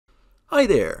Hi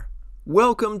there!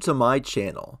 Welcome to my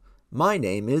channel. My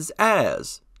name is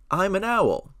Az. I'm an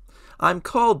owl. I'm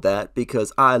called that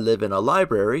because I live in a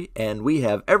library and we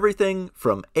have everything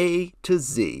from A to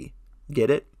Z. Get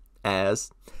it?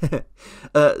 Az.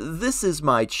 This is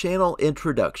my channel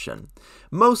introduction.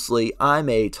 Mostly, I'm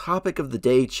a topic of the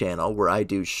day channel where I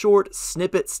do short,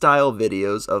 snippet-style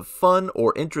videos of fun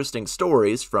or interesting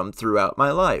stories from throughout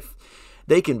my life.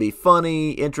 They can be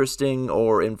funny, interesting,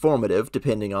 or informative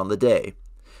depending on the day.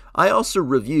 I also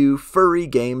review furry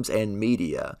games and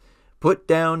media. Put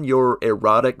down your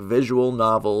erotic visual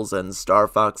novels and Star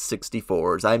Fox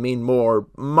 64s. I mean more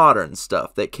modern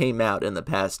stuff that came out in the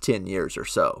past 10 years or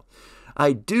so.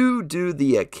 I do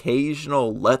the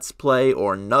occasional Let's Play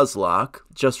or Nuzlocke,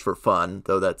 just for fun,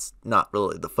 though that's not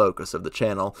really the focus of the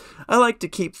channel. I like to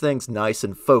keep things nice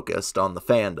and focused on the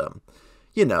fandom.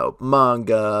 You know,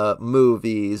 manga,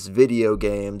 movies, video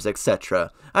games,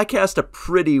 etc. I cast a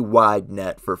pretty wide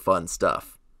net for fun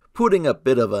stuff. Putting a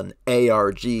bit of an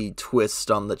ARG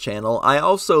twist on the channel, I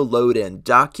also load in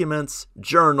documents,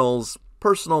 journals,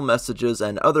 personal messages,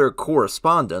 and other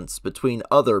correspondence between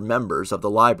other members of the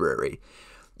library.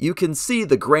 You can see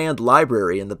the grand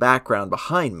library in the background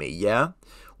behind me, yeah?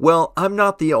 Well, I'm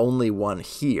not the only one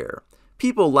here.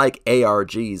 People like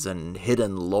ARGs and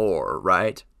hidden lore,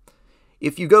 right?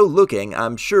 If you go looking,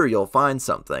 I'm sure you'll find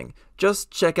something.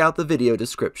 Just check out the video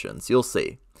descriptions, you'll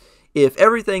see. If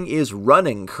everything is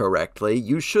running correctly,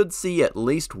 you should see at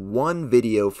least one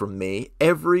video from me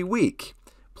every week.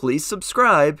 Please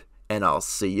subscribe, and I'll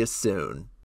see you soon.